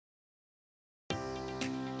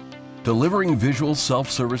Delivering visual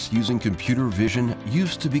self-service using computer vision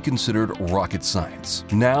used to be considered rocket science.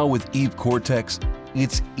 Now with Eve Cortex,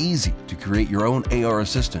 it's easy to create your own AR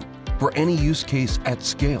assistant for any use case at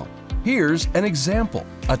scale. Here's an example.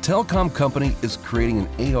 A telecom company is creating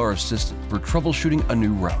an AR assistant for troubleshooting a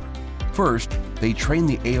new router. First, they train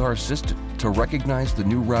the AR assistant to recognize the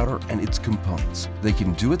new router and its components. They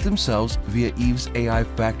can do it themselves via Eve's AI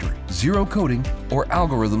Factory. Zero coding or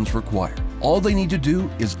algorithms required. All they need to do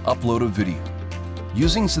is upload a video.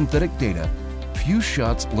 Using synthetic data, few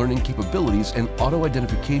shots learning capabilities and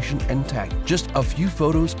auto-identification and tagging. Just a few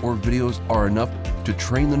photos or videos are enough to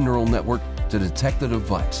train the neural network to detect the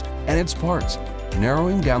device and its parts,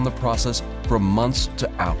 narrowing down the process from months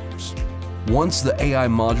to hours. Once the AI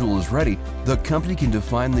module is ready, the company can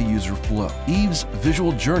define the user flow. Eve's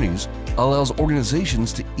Visual Journeys allows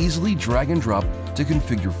organizations to easily drag and drop to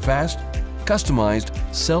configure fast, customized,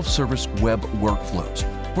 self-service web workflows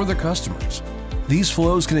for their customers. These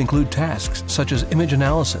flows can include tasks such as image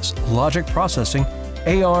analysis, logic processing,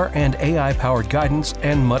 AR and AI-powered guidance,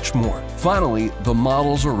 and much more. Finally, the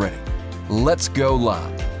models are ready. Let's go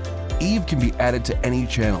live. Eve can be added to any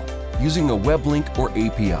channel using a web link or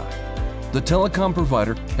API. The telecom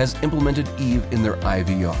provider has implemented Eve in their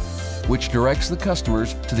IVR, which directs the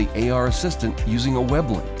customers to the AR assistant using a web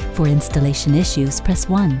link. For installation issues, press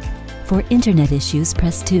 1. For internet issues,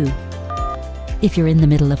 press 2. If you're in the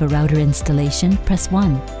middle of a router installation, press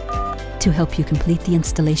 1. To help you complete the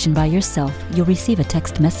installation by yourself, you'll receive a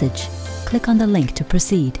text message. Click on the link to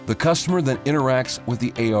proceed. The customer then interacts with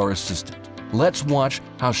the AR assistant. Let's watch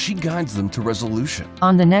how she guides them to resolution.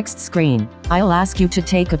 On the next screen, I'll ask you to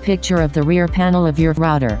take a picture of the rear panel of your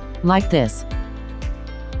router, like this.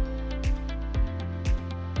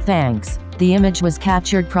 Thanks. The image was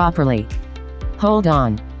captured properly. Hold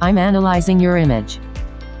on, I'm analyzing your image.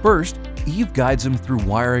 First, Eve guides them through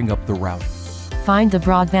wiring up the router. Find the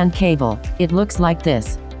broadband cable. It looks like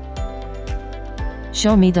this.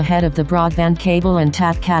 Show me the head of the broadband cable and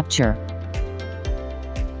tap capture.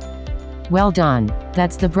 Well done,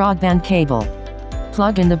 that's the broadband cable.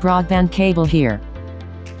 Plug in the broadband cable here.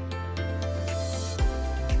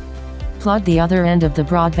 Plug the other end of the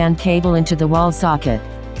broadband cable into the wall socket.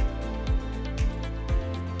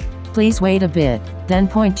 Please wait a bit, then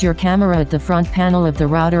point your camera at the front panel of the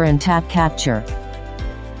router and tap capture.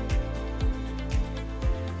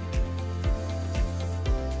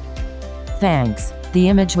 Thanks, the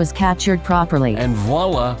image was captured properly. And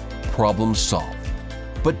voila, problem solved.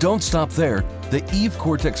 But don't stop there. The Eve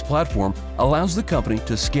Cortex platform allows the company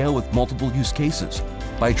to scale with multiple use cases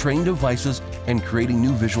by training devices and creating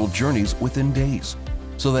new visual journeys within days,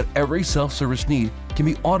 so that every self-service need can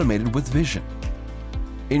be automated with vision.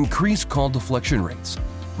 Increase call deflection rates,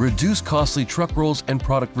 reduce costly truck rolls and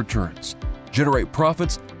product returns, generate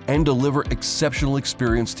profits, and deliver exceptional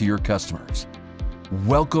experience to your customers.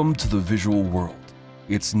 Welcome to the visual world.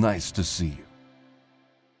 It's nice to see you.